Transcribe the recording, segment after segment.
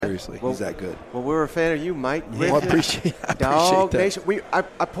Seriously, he's that good. Well, we're a fan of you, Mike. Yeah, I appreciate that. DawgNation.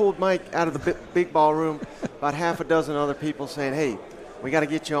 I pulled Mike out of the big ballroom, about half a dozen other people saying, hey, we got to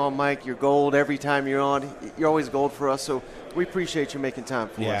get you on, Mike. You're gold every time you're on. You're always gold for us, so we appreciate you making time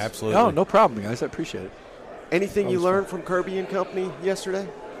for us. Yeah, absolutely. Oh, no problem, guys. I appreciate it. Anything you learned from Kirby and company yesterday?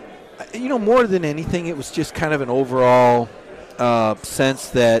 More than anything, it was just kind of an overall sense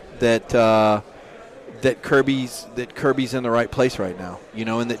that Kirby's in the right place right now,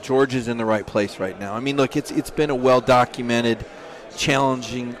 and that George is in the right place right now. I mean, look, it's been a well-documented,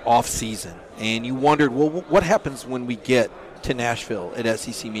 challenging off-season, and you wondered, well, what happens when we get to Nashville at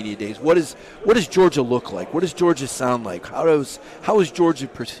SEC Media Days? What does Georgia look like? What does Georgia sound like? How is Georgia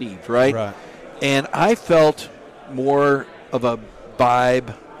perceived, right? And I felt more of a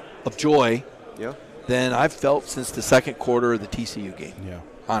vibe of joy than I've felt since the second quarter of the TCU game. Yeah.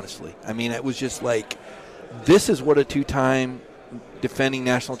 Honestly. I mean, it was just like, this is what a two-time defending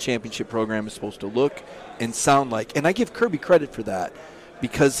national championship program is supposed to look and sound like. And I give Kirby credit for that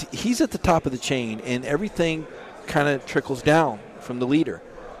because he's at the top of the chain and everything kind of trickles down from the leader.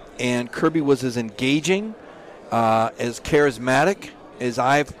 And Kirby was as engaging, as charismatic as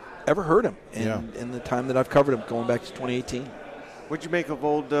I've ever heard him in the time that I've covered him going back to 2018. What'd you make of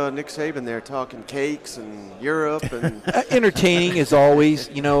old Nick Saban there talking cakes and Europe? And entertaining as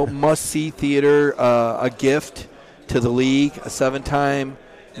always, must-see theater, a gift to the league, a 7-time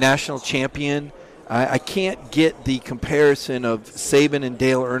national champion. I can't get the comparison of Saban and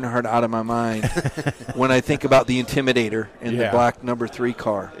Dale Earnhardt out of my mind when I think about the Intimidator in the black number 3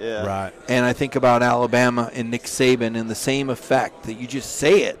 car. Yeah. Right. And I think about Alabama and Nick Saban and the same effect that you just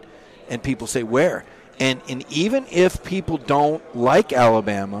say it and people say, where? And even if people don't like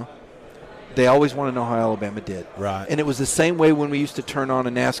Alabama, they always want to know how Alabama did. Right. And it was the same way when we used to turn on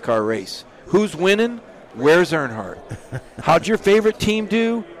a NASCAR race. Who's winning? Where's Earnhardt? How'd your favorite team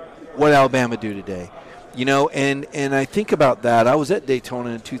do? What Alabama do today? And I think about that. I was at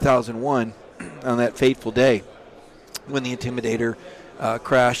Daytona in 2001 on that fateful day when the Intimidator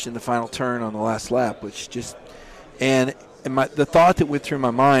crashed in the final turn on the last lap, which just – and the thought that went through my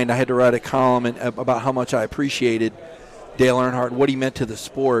mind, I had to write a column about how much I appreciated Dale Earnhardt and what he meant to the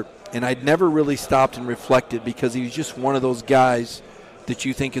sport. And I'd never really stopped and reflected because he was just one of those guys that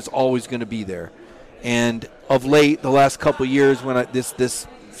you think is always going to be there. And of late, the last couple of years, when this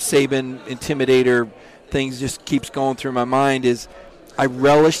Saban Intimidator things just keeps going through my mind, is I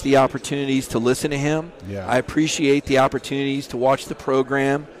relish the opportunities to listen to him. Yeah. I appreciate the opportunities to watch the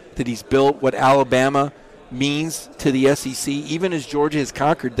program that he's built, what Alabama means to the SEC, even as Georgia has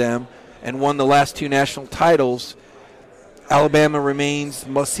conquered them and won the last 2 national titles. Alabama remains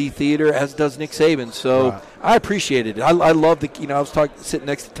must-see theater, as does Nick Saban. So I appreciated it. I love I was sitting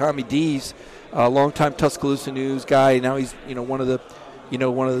next to Tommy Dees, a longtime Tuscaloosa News guy. Now he's one of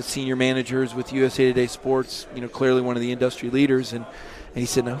the senior managers with USA Today Sports. Clearly one of the industry leaders. And he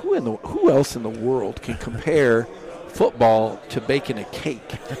said, "Now who else in the world can compare football to baking a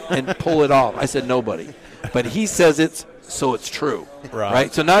cake and pull it off?" I said, "Nobody." But he says it's true,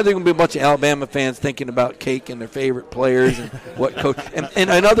 right? So now there's going to be a bunch of Alabama fans thinking about cake and their favorite players and what coach,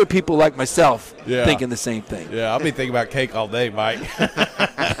 and other people like myself thinking the same thing. Yeah, I'll be thinking about cake all day, Mike. Oh,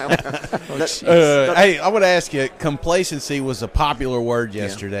 hey, I want to ask you, complacency was a popular word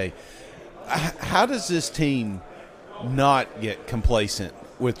yesterday. Yeah. How does this team not get complacent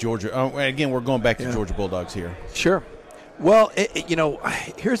with Georgia? Oh, again, we're going back to Georgia Bulldogs here. Sure. Well,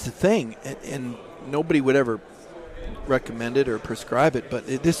 here's the thing, and nobody would ever recommend it or prescribe it, but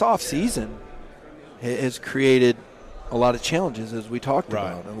this off-season has created a lot of challenges, as we talked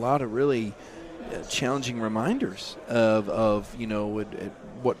about, a lot of really challenging reminders of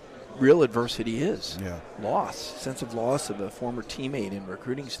what real adversity is. Sense of loss of a former teammate and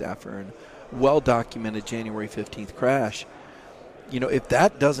recruiting staffer, and well-documented January 15th crash. If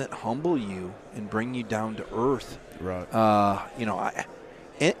that doesn't humble you and bring you down to earth,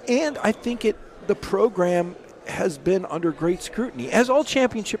 and I think the program has been under great scrutiny, as all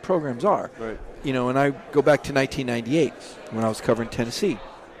championship programs are. Right. And I go back to 1998 when I was covering Tennessee,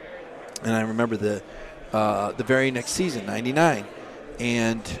 and I remember the very next season, 99,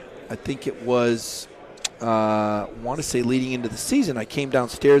 and I think it was, I want to say leading into the season, I came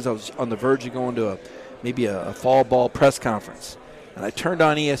downstairs. I was on the verge of going to maybe a fall ball press conference, and I turned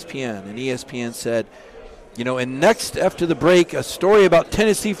on ESPN, and ESPN said, and next after the break, a story about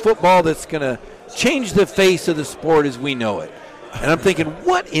Tennessee football that's going to change the face of the sport as we know it. And I'm thinking,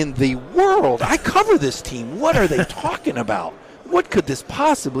 what in the world? I cover this team. What are they talking about? What could this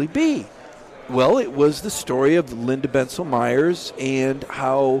possibly be? Well, it was the story of Linda Bensel-Myers and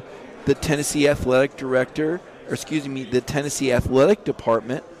how the Tennessee Athletic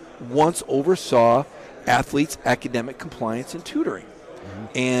Department once oversaw athletes' academic compliance and tutoring.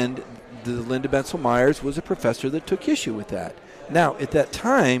 And the Linda Bensel-Myers was a professor that took issue with that. Now, at that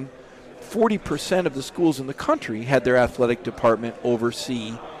time, 40% of the schools in the country had their athletic department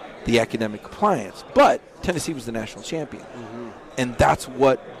oversee the academic compliance. But Tennessee was the national champion. And that's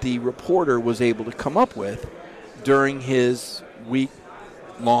what the reporter was able to come up with during his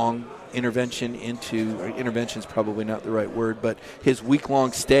week-long intervention intervention's probably not the right word, but his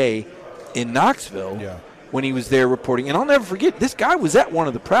week-long stay in Knoxville when he was there reporting. And I'll never forget, this guy was at one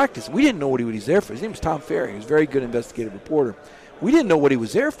of the practices. We didn't know what he was there for. His name was Tom Ferry. He was a very good investigative reporter. We didn't know what he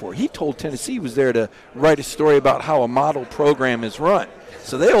was there for. He told Tennessee he was there to write a story about how a model program is run.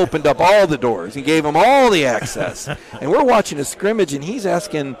 So they opened up all the doors and gave him all the access. And we're watching a scrimmage, and he's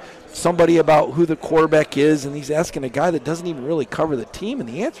asking somebody about who the quarterback is, and he's asking a guy that doesn't even really cover the team, and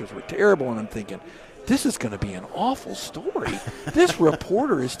the answers were terrible. And I'm thinking, this is going to be an awful story. This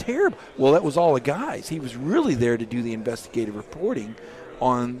reporter is terrible. Well, that was all the guys. He was really there to do the investigative reporting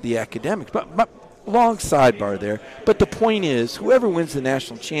on the academics. But long sidebar there. But the point is, whoever wins the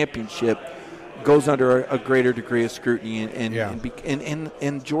national championship goes under a greater degree of scrutiny,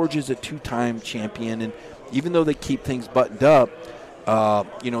 and Georgia's a two-time champion, and even though they keep things buttoned up,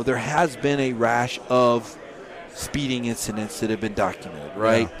 there has been a rash of speeding incidents that have been documented,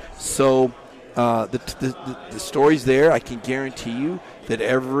 right? Yeah. So the story's there. I can guarantee you that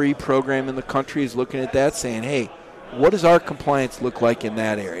every program in the country is looking at that saying, hey, what does our compliance look like in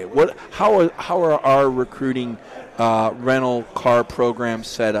that area? How are our recruiting rental car programs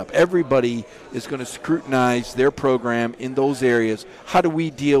set up? Everybody is going to scrutinize their program in those areas. How do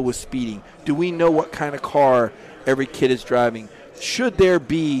we deal with speeding? Do we know what kind of car every kid is driving? Should there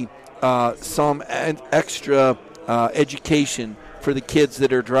be some extra education for the kids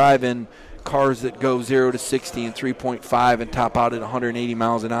that are driving cars that go 0 to 60 in 3.5 and top out at 180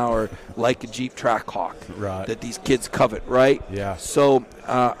 miles an hour like a Jeep Trackhawk that these kids covet, right? Yeah. So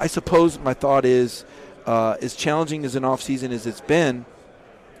I suppose my thought is, as challenging as an offseason as it's been,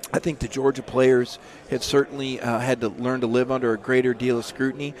 I think the Georgia players have certainly had to learn to live under a greater deal of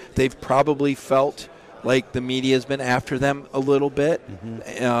scrutiny. They've probably felt like the media has been after them a little bit.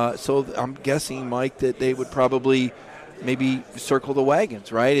 So I'm guessing, Mike, that they would probably maybe circle the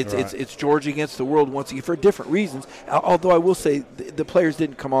wagons, right? It's Georgia against the world once again for different reasons. Although I will say the players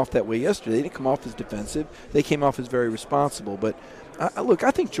didn't come off that way yesterday. They didn't come off as defensive. They came off as very responsible. But, look,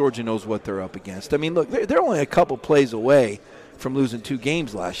 I think Georgia knows what they're up against. I mean, look, they're only a couple plays away from losing 2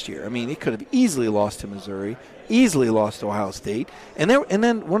 games last year. I mean, they could have easily lost to Missouri, easily lost to Ohio State. And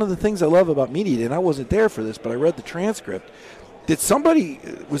then one of the things I love about media, and I wasn't there for this, but I read the transcript,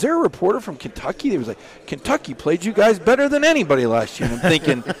 was there a reporter from Kentucky that was like, Kentucky played you guys better than anybody last year? And I'm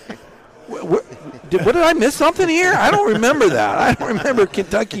thinking, did I miss something here? I don't remember that. I don't remember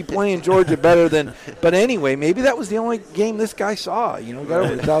Kentucky playing Georgia better than. But anyway, maybe that was the only game this guy saw. Got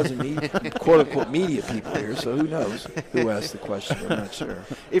over 1,000 quote-unquote media people here, so who knows who asked the question. I'm not sure.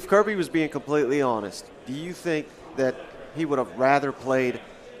 If Kirby was being completely honest, do you think that he would have rather played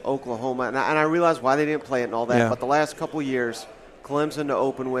Oklahoma? And I realize why they didn't play it and all that, but the last couple of years, Clemson to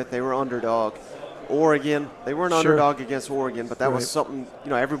open with, they were underdog. Oregon, they weren't underdog against Oregon, but that was something,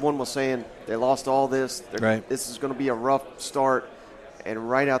 everyone was saying they lost all this. This is going to be a rough start. And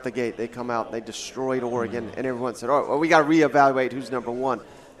right out the gate, they come out and they destroyed Oregon, and everyone said, oh, well, we got to reevaluate who's number one.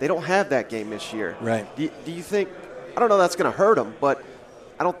 They don't have that game this year. Right. Do you think, I don't know that's going to hurt them, but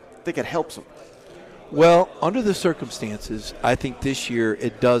I don't think it helps them. Well, under the circumstances, I think this year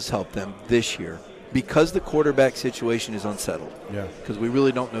it does help them this year because the quarterback situation is unsettled. Yeah. Because we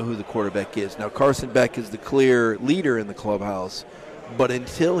really don't know who the quarterback is. Now, Carson Beck is the clear leader in the clubhouse, but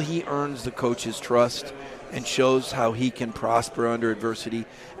until he earns the coach's trust and shows how he can prosper under adversity,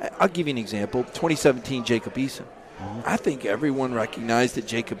 I'll give you an example. 2017, Jacob Eason. I think everyone recognized that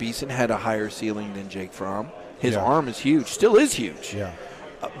Jacob Eason had a higher ceiling than Jake Fromm. His arm is huge, still is huge. Yeah.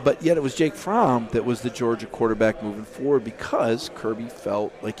 But yet it was Jake Fromm that was the Georgia quarterback moving forward because Kirby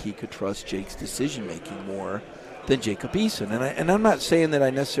felt like he could trust Jake's decision-making more than Jacob Eason. And I'm not saying that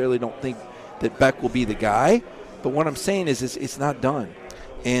I necessarily don't think that Beck will be the guy, but what I'm saying is it's not done.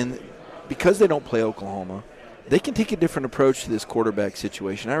 And because they don't play Oklahoma, they can take a different approach to this quarterback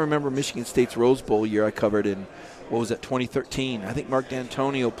situation. I remember Michigan State's Rose Bowl year I covered in, 2013. I think Mark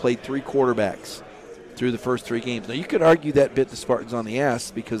D'Antonio played 3 quarterbacks through the first 3 games. Now, you could argue that bit the Spartans on the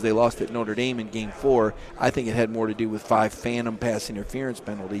ass because they lost at Notre Dame in Game 4. I think it had more to do with 5 phantom pass interference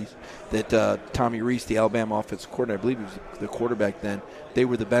penalties that Tommy Rees, the Alabama offensive coordinator, I believe he was the quarterback then, they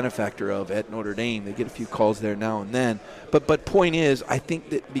were the benefactor of at Notre Dame. They get a few calls there now and then. But point is, I think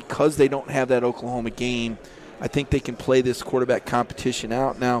that because they don't have that Oklahoma game, I think they can play this quarterback competition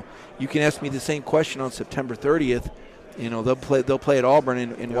out. Now, you can ask me the same question on September 30th. They'll play at Auburn,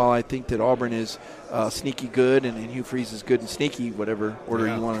 and while I think that Auburn is sneaky good and Hugh Freeze is good and sneaky, whatever order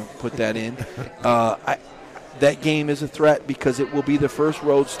you want to put that in, that game is a threat because it will be the first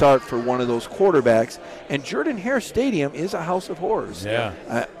road start for one of those quarterbacks. And Jordan-Hare Stadium is a house of horrors. Yeah.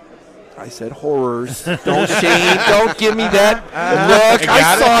 I said horrors. Don't Shane. Don't give me that look.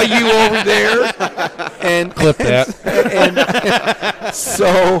 I saw you over there. And clip that. And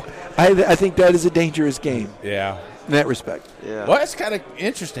so I think that is a dangerous game. Yeah. In that respect. Yeah. Well, it's kind of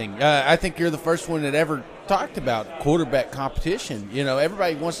interesting. I think you're the first one that ever talked about quarterback competition.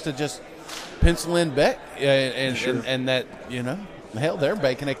 Everybody wants to just pencil in Beck, and that, hell, they're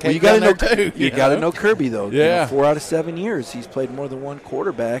baking a cake down there too. You got to know Kirby, though. Yeah. 4 out of 7 years, he's played more than one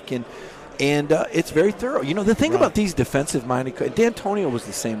quarterback, and it's very thorough. The thing about these defensive-minded – D'Antonio was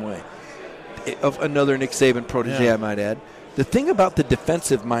the same way, of another Nick Saban protege, I might add. The thing about the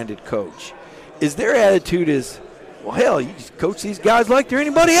defensive-minded coach is their attitude is – well, hell, you just coach these guys like they're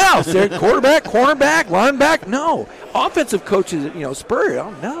anybody else. They're quarterback, cornerback, linebacker. No. Offensive coaches,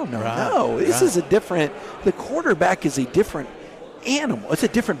 Spurrier, no. This is a different – the quarterback is a different animal. It's a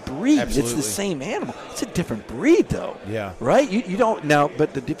different breed. Absolutely. It's the same animal. It's a different breed, though. Yeah. Right? You don't – now,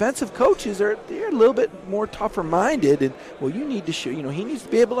 but the defensive coaches, they're a little bit more tougher-minded. And, well, you need to show – he needs to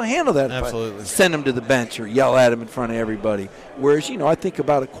be able to handle that. Absolutely. Send him to the bench or yell at him in front of everybody. Whereas, I think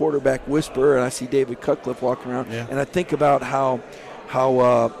about a quarterback whisperer, and I see David Cutcliffe walking around, and I think about how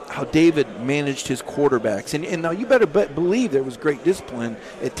David managed his quarterbacks. And now you better believe there was great discipline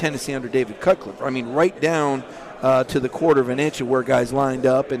at Tennessee under David Cutcliffe. I mean, right down to the quarter of an inch of where guys lined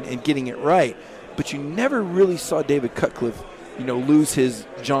up and getting it right. But you never really saw David Cutcliffe, lose his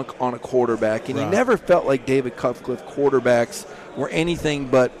junk on a quarterback. And you never felt like David Cutcliffe quarterbacks were anything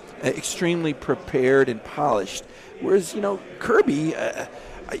but extremely prepared and polished. Whereas, Kirby,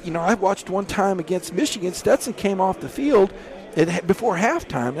 I watched one time against Michigan. Stetson came off the field before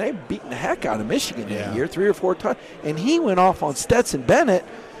halftime. They had beaten the heck out of Michigan that year 3 or 4 times. And he went off on Stetson Bennett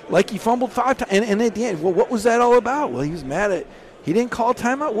like he fumbled 5 times. And at the end, well, what was that all about? Well, he was mad at he didn't call a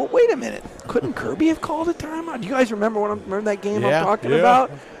timeout. Well, wait a minute. Couldn't Kirby have called a timeout? Do you guys remember that game I'm talking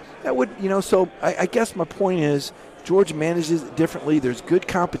about? That would, so I guess my point is Georgia manages it differently. There's good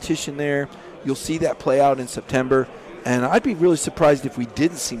competition there. You'll see that play out in September. And I'd be really surprised if we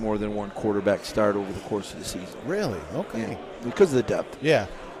didn't see more than one quarterback start over the course of the season. Really? Okay. Yeah, because of the depth. Yeah.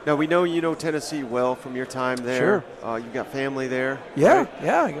 Now, we know you know Tennessee well from your time there. Sure. You've got family there. Yeah, right?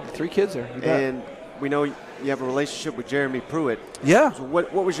 yeah. I got 3 kids there. And we know you have a relationship with Jeremy Pruitt. Yeah. So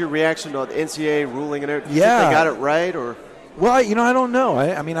what was your reaction to the NCAA ruling and everything? Yeah. Did they got it right or? Well, I don't know.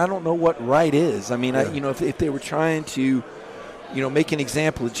 I mean, I don't know what right is. I mean, if they were trying to, make an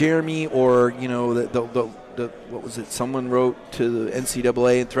example of Jeremy or, what was it? Someone wrote to the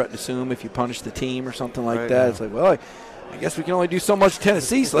NCAA and threatened to sue him if you punish the team or something like that. It's like, well, I guess we can only do so much in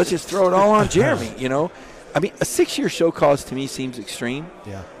Tennessee, so let's just throw it all on Jeremy, I mean, a 6-year show cause to me seems extreme.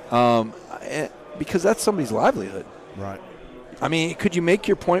 Yeah. Because that's somebody's livelihood. Right. I mean, could you make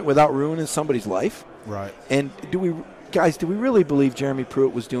your point without ruining somebody's life? Right. And do we really believe Jeremy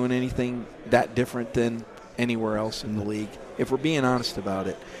Pruitt was doing anything that different than anywhere else in the league? If we're being honest about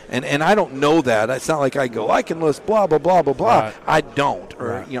it. And I don't know that. It's not like I go, I can list blah, blah, blah, blah, blah. Right. I don't.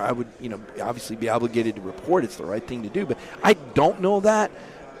 Or, I would, obviously be obligated to report it's the right thing to do. But I don't know that.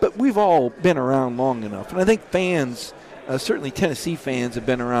 But we've all been around long enough. And I think fans, certainly Tennessee fans, have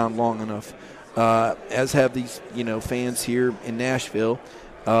been around long enough, as have these, fans here in Nashville.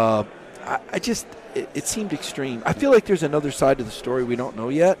 It seemed extreme. I feel like there's another side to the story we don't know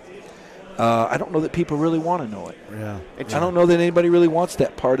yet. I don't know that people really want to know it. Yeah. I don't know that anybody really wants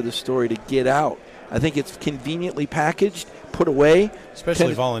that part of the story to get out. I think it's conveniently packaged, put away.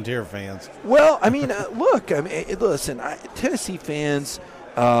 Especially volunteer fans. Well, I mean, listen, Tennessee fans,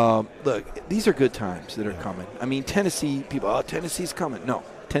 look, these are good times that are coming. I mean, Tennessee people, Tennessee's coming. No,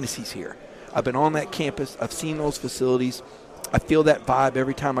 Tennessee's here. I've been on that campus. I've seen those facilities. I feel that vibe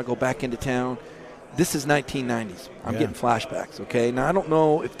every time I go back into town. This is 1990s. I'm getting flashbacks, okay? Now, I don't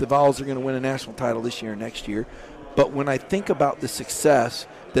know if the Vols are going to win a national title this year or next year, but when I think about the success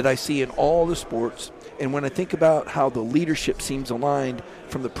that I see in all the sports, and when I think about how the leadership seems aligned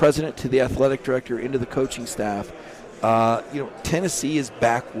from the president to the athletic director into the coaching staff, Tennessee is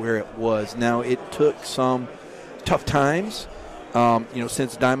back where it was. Now, it took some tough times,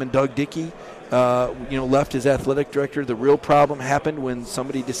 since Diamond Doug Dickey left as athletic director. The real problem happened when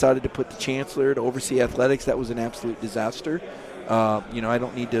somebody decided to put the chancellor to oversee athletics. That was an absolute disaster. I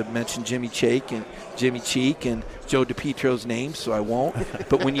don't need to mention Jimmy Cheek and Joe DiPietro's names, so I won't.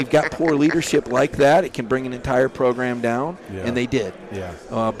 But when you've got poor leadership like that, it can bring an entire program down, and they did.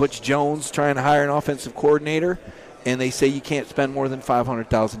 Yeah. Butch Jones trying to hire an offensive coordinator, and they say you can't spend more than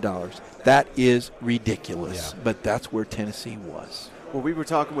 $500,000. That is ridiculous, but that's where Tennessee was. Well, we were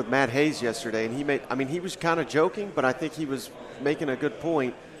talking with Matt Hayes yesterday, and he was kind of joking, but I think he was making a good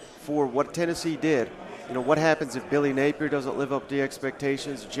point for what Tennessee did. What happens if Billy Napier doesn't live up to the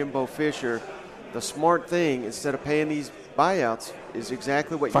expectations, Jimbo Fisher? The smart thing, instead of paying these buyouts, is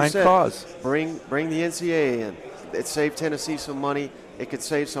exactly what you said. Find cause. Bring the NCAA in. It saved Tennessee some money. It could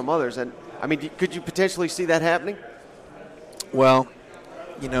save some others. And, could you potentially see that happening? Well,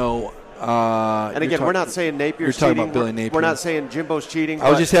 and again, we're not saying Napier's cheating. You're talking cheating. about Billy Napier. We're not saying Jimbo's cheating. I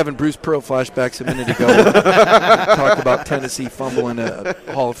was just having Bruce Pearl flashbacks a minute ago. Talk about Tennessee fumbling a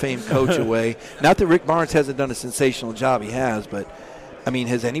Hall of Fame coach away. Not that Rick Barnes hasn't done a sensational job. He has, but,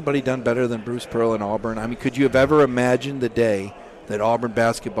 has anybody done better than Bruce Pearl in Auburn? Could you have ever imagined the day that Auburn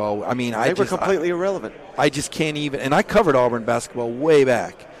basketball – they were completely irrelevant. I just can't even – and I covered Auburn basketball way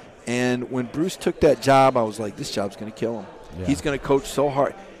back. And when Bruce took that job, I was like, this job's going to kill him. Yeah. He's going to coach so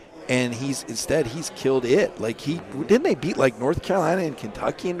hard. And he's killed it. Didn't they beat North Carolina and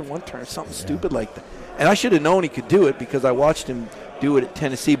Kentucky in one turn, something stupid like that. And I should have known he could do it because I watched him do it at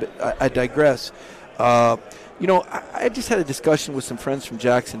Tennessee. But I digress. I just had a discussion with some friends from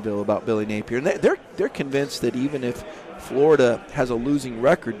Jacksonville about Billy Napier, and they're convinced that even if Florida has a losing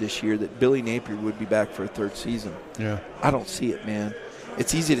record this year, that Billy Napier would be back for a third season. Yeah, I don't see it, man.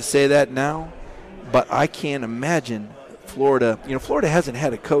 It's easy to say that now, but I can't imagine. Florida hasn't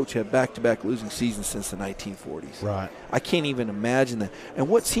had a coach have back-to-back losing seasons since the 1940s. Right. I can't even imagine that. And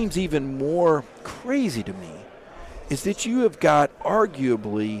what seems even more crazy to me is that you have got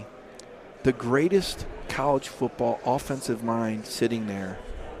arguably the greatest college football offensive mind sitting there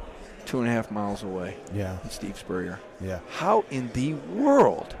 2.5 miles away. Yeah. Steve Spurrier. Yeah. How in the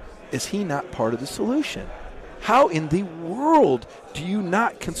world is he not part of the solution? How in the world do you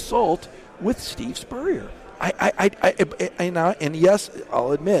not consult with Steve Spurrier? And yes,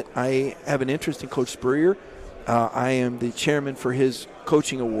 I'll admit, I have an interest in Coach Spurrier. I am the chairman for his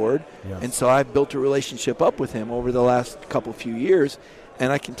coaching award, and so I've built a relationship up with him over the last few years.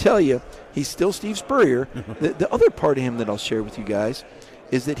 And I can tell you, he's still Steve Spurrier. The other part of him that I'll share with you guys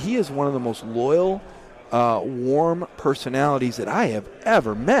is that he is one of the most loyal, warm personalities that I have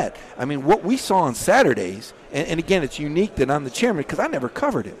ever met. What we saw on Saturdays, and again, it's unique that I'm the chairman because I never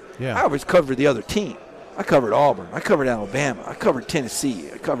covered him. Yeah. I always covered the other team. I covered Auburn. I covered Alabama. I covered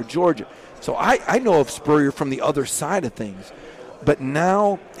Tennessee. I covered Georgia. So I know of Spurrier from the other side of things. But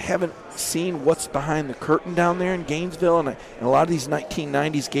now, haven't seen what's behind the curtain down there in Gainesville, and a lot of these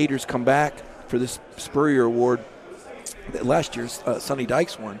 1990s Gators come back for this Spurrier Award. Last year, Sonny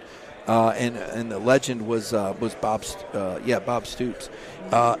Dykes won, and the legend was Bob Stoops.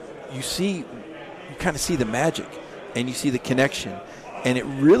 You kind of see the magic, and you see the connection, and it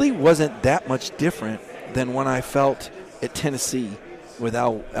really wasn't that much different than when I felt at Tennessee with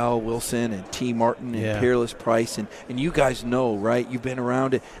Al Wilson and T. Martin and Peerless Price. And you guys know, right? You've been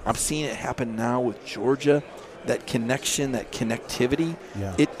around it. I'm seeing it happen now with Georgia, that connection, that connectivity.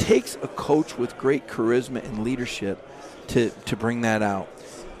 Yeah. It takes a coach with great charisma and leadership to bring that out.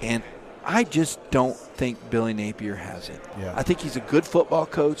 And I just don't think Billy Napier has it. Yeah. I think he's a good football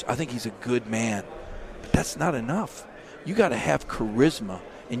coach. I think he's a good man. But that's not enough. You got to have charisma.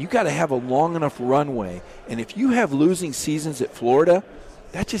 And you got to have a long enough runway. And if you have losing seasons at Florida,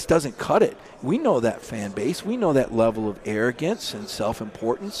 that just doesn't cut it. We know that fan base. We know that level of arrogance and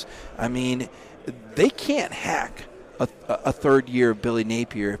self-importance. They can't hack a third year of Billy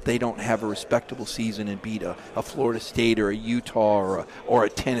Napier if they don't have a respectable season and beat a Florida State or a Utah or a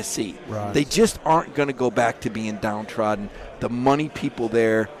Tennessee. Right. They just aren't going to go back to being downtrodden. The money people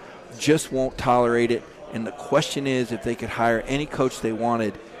there just won't tolerate it. And the question is, if they could hire any coach they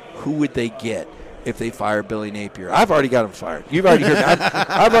wanted, who would they get if they fire Billy Napier? I've already got him fired. You've already heard that.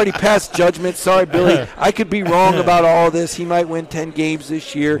 I've already passed judgment. Sorry, Billy. I could be wrong about all this. He might win 10 games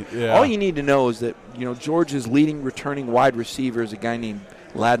this year. Yeah. All you need to know is that Georgia's leading returning wide receiver is a guy named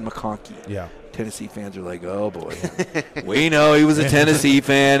Ladd McConkey. Yeah. Tennessee fans are like, oh, boy. We know he was a Tennessee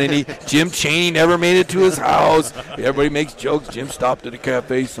fan, and Jim Chaney never made it to his house. Everybody makes jokes. Jim stopped at a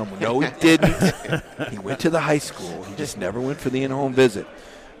cafe somewhere. No, he didn't. He went to the high school. He just never went for the in-home visit.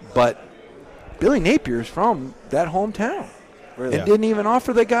 But Billy Napier is from that hometown and didn't even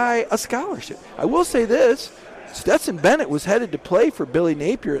offer the guy a scholarship. I will say this. Stetson Bennett was headed to play for Billy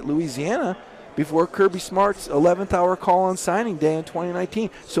Napier at Louisiana before Kirby Smart's 11th hour call on signing day in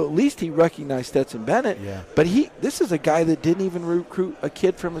 2019. So at least he recognized Stetson Bennett. Yeah. But this is a guy that didn't even recruit a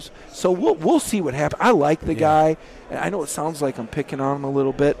kid from his. So we'll see what happens. I like the guy. And I know it sounds like I'm picking on him a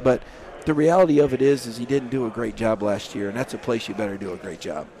little bit, but the reality of it is he didn't do a great job last year, and that's a place you better do a great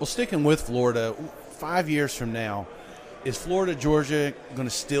job. Well, sticking with Florida, 5 years from now, is Florida, Georgia going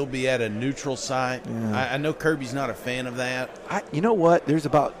to still be at a neutral site? Yeah. I know Kirby's not a fan of that. You know what? There's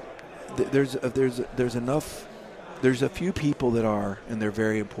enough. There's a few people that are, and they're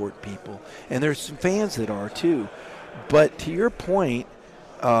very important people, and there's some fans that are too. But to your point,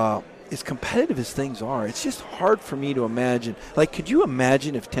 as competitive as things are, it's just hard for me to imagine. Like, could you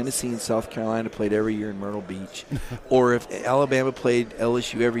imagine if Tennessee and South Carolina played every year in Myrtle Beach, or if Alabama played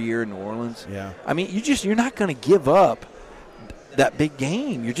LSU every year in New Orleans? Yeah. I mean, you're not going to give up that big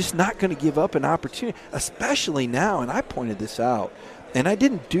game. You're just not going to give up an opportunity, especially now. And I pointed this out, and I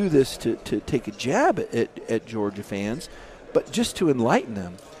didn't do this to take a jab at Georgia fans, but just to enlighten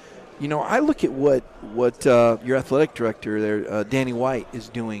them. You know, I look at what your athletic director there, Danny White, is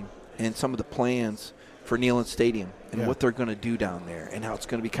doing, and some of the plans for Neyland Stadium and what they're going to do down there, and how it's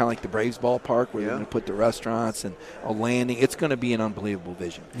going to be kind of like the Braves ballpark where they're going to put the restaurants and a landing. It's going to be an unbelievable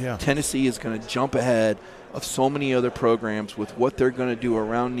vision. Yeah. Tennessee is going to jump ahead of so many other programs with what they're going to do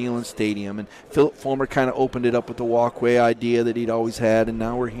around Neyland Stadium. And Philip Fulmer kind of opened it up with the walkway idea that he'd always had, and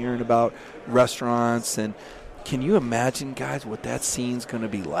now we're hearing about restaurants. And can you imagine, guys, what that scene's going to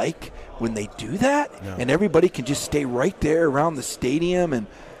be like when they do that? No. And everybody can just stay right there around the stadium. And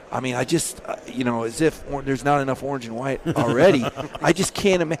I mean, I just, as if there's not enough orange and white already. I just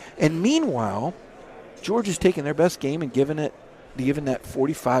can't imagine. And meanwhile, Georgia's taking their best game and giving that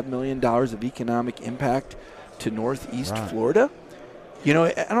 $45 million of economic impact to Northeast Florida. You know,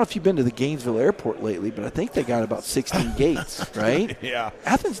 I don't know if you've been to the Gainesville airport lately, but I think they got about 16 gates, right? Yeah.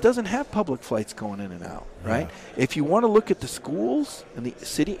 Athens doesn't have public flights going in and out, right? Yeah. If you want to look at the schools and the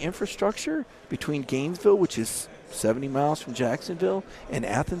city infrastructure between Gainesville, which is 70 miles from Jacksonville, and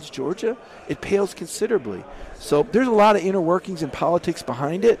Athens, Georgia, it pales considerably. So there's a lot of inner workings and politics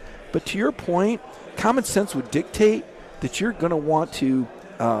behind it. But to your point, common sense would dictate that you're going to want to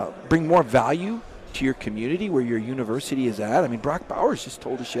bring more value to your community where your university is at. I mean, Brock Bowers just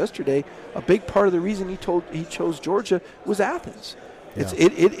told us yesterday a big part of the reason he chose Georgia was Athens. Yeah.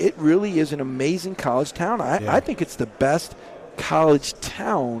 It really is an amazing college town. I think it's the best college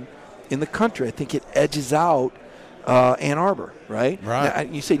town in the country. I think it edges out Ann Arbor, right? Now,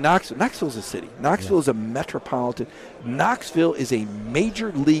 you say Knoxville. Knoxville's a city. Knoxville is a metropolitan. Knoxville is a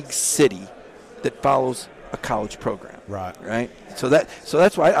major league city that follows a college program. Right. So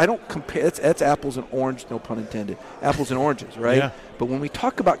that's why I don't compare. That's apples and oranges, no pun intended. Apples and oranges, right? Yeah. But when we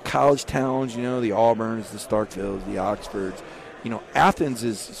talk about college towns, the Auburns, the Starkvilles, the Oxfords, Athens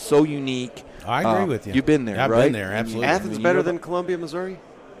is so unique. I agree with you. You've been there, I've right? been there, absolutely. Athens better than Columbia, Missouri?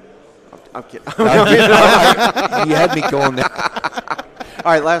 I'm kidding. You had me going there.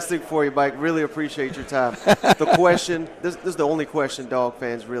 All right, last thing for you, Mike. Really appreciate your time. The question, this is the only question Dawg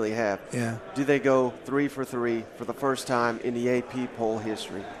fans really have. Yeah. Do they go 3 for 3 for the first time in the AP poll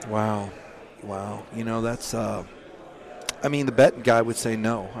history? Wow. That's the betting guy would say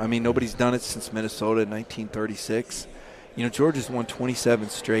no. I mean, nobody's done it since Minnesota in 1936. Georgia's won 27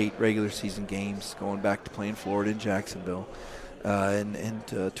 straight regular season games going back to playing Florida and Jacksonville in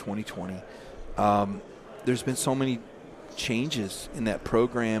 2020. There's been so many changes in that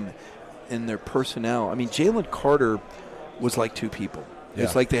program and their personnel. I mean, Jalen Carter was like two people. Yeah.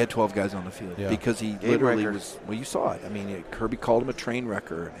 It's like they had 12 guys on the field because he literally was. Well, you saw it. I mean, Kirby called him a train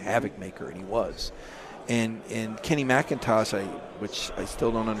wrecker and havoc maker, and he was. And Kenny McIntosh, which I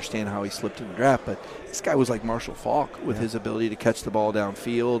still don't understand how he slipped in the draft, but this guy was like Marshall Faulk with his ability to catch the ball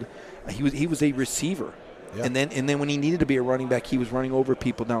downfield. He was a receiver, and then when he needed to be a running back, he was running over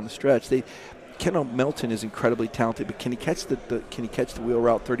people down the stretch. Kendall Melton is incredibly talented, but can he catch the wheel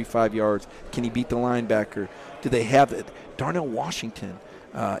route 35 yards? Can he beat the linebacker? Do they have it? Darnell Washington,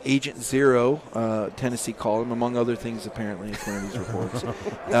 Agent Zero, Tennessee called him, among other things apparently in one of these reports.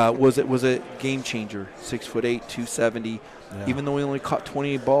 was a game changer, 6'8", 270. Yeah. Even though he only caught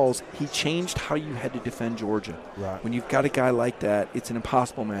 28 balls, he changed how you had to defend Georgia. Right. When you've got a guy like that, it's an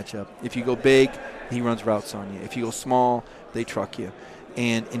impossible matchup. If you go big, he runs routes on you. If you go small, they truck you.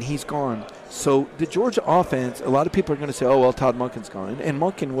 And he's gone. So the Georgia offense, a lot of people are going to say, oh, well, Todd Monken's gone. And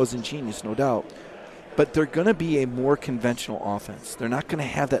Monken was ingenious, no doubt. But they're going to be a more conventional offense. They're not going to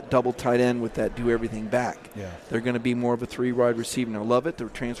have that double tight end with that do everything back. Yeah. They're going to be more of a 3 wide receiver. And I love it. The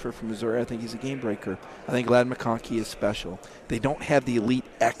transfer from Missouri, I think he's a game breaker. I think Ladd McConkey is special. They don't have the elite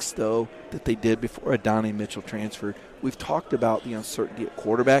X, though, that they did before Adonai Mitchell transferred. We've talked about the uncertainty at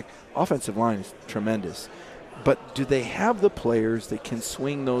quarterback. Offensive line is tremendous. But do they have the players that can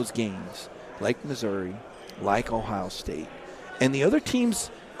swing those games, like Missouri, like Ohio State? And the other teams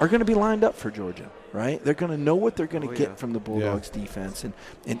are going to be lined up for Georgia, right? They're going to know what they're going to get from the Bulldogs defense.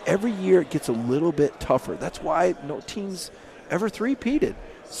 And every year it gets a little bit tougher. That's why no teams ever three-peated.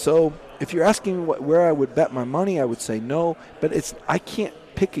 So if you're asking where I would bet my money, I would say no. But I can't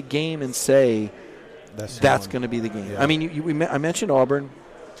pick a game and say that's going to be the game. Yeah. I mean, I mentioned Auburn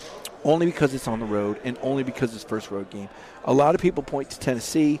only because it's on the road and only because it's first road game. A lot of people point to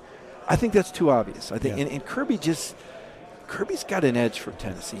Tennessee. I think that's too obvious. I think, and Kirby's got an edge for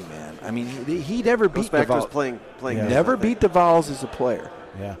Tennessee, man. I mean, he never beat the Vols. Playing never beat the Vols as a player.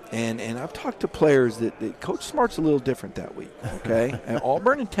 Yeah. And I've talked to players that Coach Smart's a little different that week, okay? And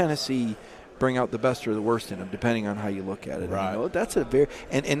Auburn and Tennessee bring out the best or the worst in them, depending on how you look at it. Right. You know, that's a very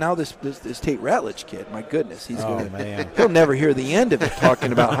and now this Tate Ratledge kid, my goodness, man. he'll never hear the end of it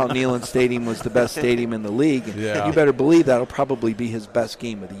talking about how Neyland Stadium was the best stadium in the league. And you better believe that'll probably be his best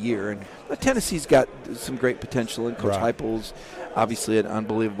game of the year. And Tennessee's got some great potential, and Coach Heupel's obviously an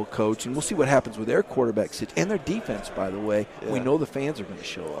unbelievable coach, and we'll see what happens with their quarterback and their defense. By the way, we know the fans are going to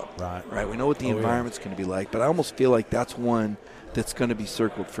show up. Right. We know what the environment's going to be like, but I almost feel like that's one that's going to be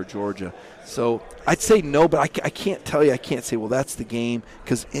circled for Georgia. So I'd say no, but I can't tell you. I can't say, well, that's the game,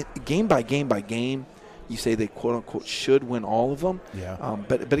 because game by game, you say they quote-unquote should win all of them. Yeah.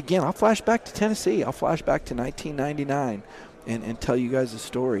 But again, I'll flash back to Tennessee. I'll flash back to 1999 and tell you guys a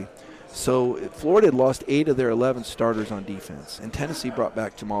story. So Florida had lost 8 of their 11 starters on defense, and Tennessee brought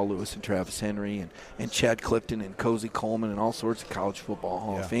back Jamal Lewis and Travis Henry and Chad Clifton and Cozy Coleman and all sorts of college football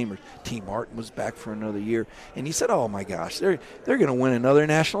Hall of Famers. T. Martin was back for another year, and he said, oh, my gosh, they're going to win another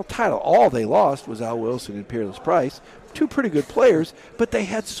national title. All they lost was Al Wilson and Peerless Price, 2 pretty good players, but they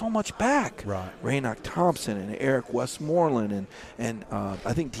had so much back. Raynoch Thompson and Eric Westmoreland and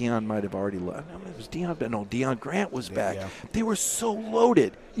I think Deion might have already left. No, it was Deion. No, Deion Grant was back. They were so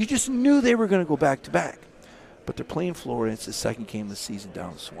loaded. You just knew they were going to go back-to-back. But they're playing Florida. It's the second game of the season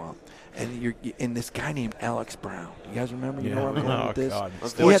down the Swamp. And you're in this guy named Alex Brown. You guys remember? You know where I'm going with this? God.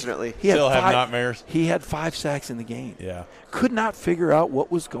 Unfortunately. He still have nightmares. He had 5 sacks in the game. Yeah. Could not figure out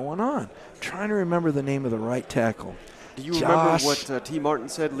what was going on. Trying to remember the name of the right tackle. Do you remember what T. Martin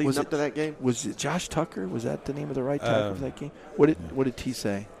said leading up to that game? Was it Josh Tucker? Was that the name of the right tackle for that game? What did T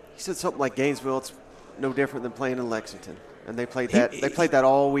say? He said something like Gainesville, it's no different than playing in Lexington. And they played that. They played that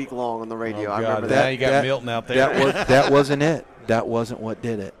all week long on the radio. I remember that. Now you got Milton out there. That wasn't it. That wasn't what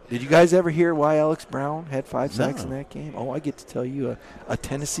did it. Did you guys ever hear why Alex Brown had 5 sacks in that game? Oh, I get to tell you a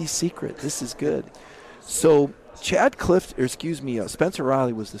Tennessee secret. This is good. So Spencer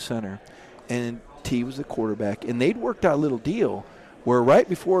Riley was the center, and T was the quarterback, and they'd worked out a little deal where right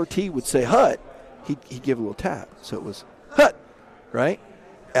before T would say Hut, he'd give a little tap. So it was Hut, right?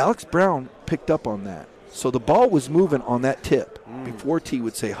 Alex Brown picked up on that. So the ball was moving on that tip before T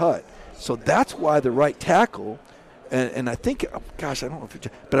would say Hut. So that's why the right tackle, and I think, I don't know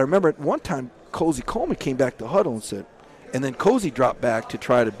but I remember at one time Cozy Coleman came back to huddle and said, and then Cozy dropped back to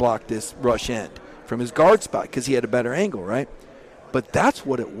try to block this rush end from his guard spot because he had a better angle, right? But that's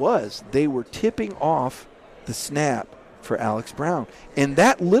what it was. They were tipping off the snap for Alex Brown. And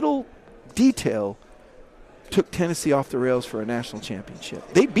that little detail took Tennessee off the rails for a national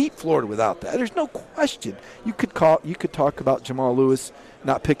championship. They beat Florida without that. There's no question. You could talk about Jamal Lewis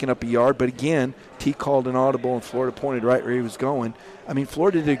not picking up a yard, but again, T called an audible and Florida pointed right where he was going. I mean,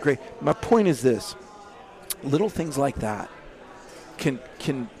 Florida did great. My point is this. Little things like that can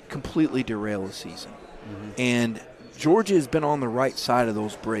completely derail a season. And Georgia has been on the right side of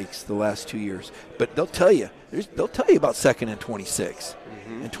those breaks the last 2 years. But they'll tell you about 2nd and 26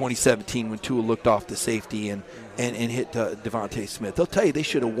 in 2017 when Tua looked off the safety and hit Devontae Smith. They'll tell you they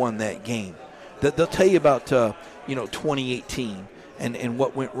should have won that game. They'll tell you about 2018 and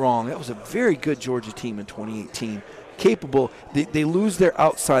what went wrong. That was a very good Georgia team in 2018. Capable. They lose their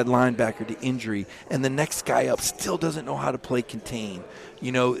outside linebacker to injury, and the next guy up still doesn't know how to play contain.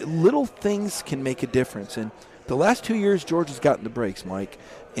 Little things can make a difference. And the last 2 years, Georgia's gotten the breaks, Mike.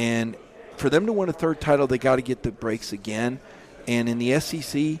 And for them to win a 3rd title, they got to get the breaks again. And in the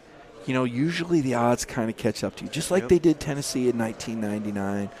SEC, usually the odds kind of catch up to you, just like they did Tennessee in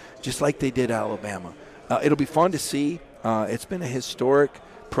 1999, just like they did Alabama. It'll be fun to see. It's been a historic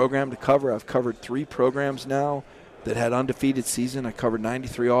program to cover. I've covered 3 programs now that had undefeated season. I covered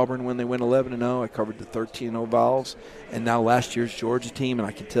 93 Auburn when they went 11-0. I covered the 13-0 Vols, and now last year's Georgia team. And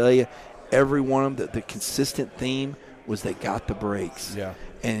I can tell you, every one of them, the consistent theme was they got the breaks. Yeah.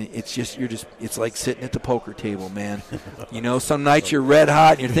 And it's just it's like sitting at the poker table, man. Some nights you're red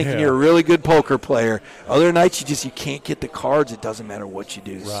hot and you're thinking you're a really good poker player. Other nights you can't get the cards. It doesn't matter what you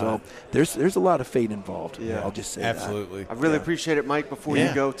do. Right. So there's a lot of fate involved. Yeah. I'll just say Absolutely. I really appreciate it, Mike. Before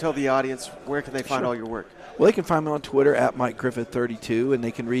you go, tell the audience where can they find all your work. Well, they can find me on Twitter at MikeGriffith32, and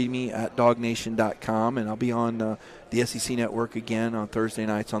they can read me at DawgNation.com, and I'll be on the SEC Network again on Thursday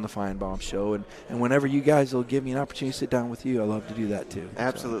nights on the Feinbaum Show. And whenever you guys will give me an opportunity to sit down with you, I love to do that too.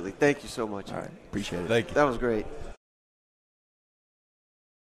 Absolutely. Thank you so much. All right. Appreciate it. Thank you. That was great.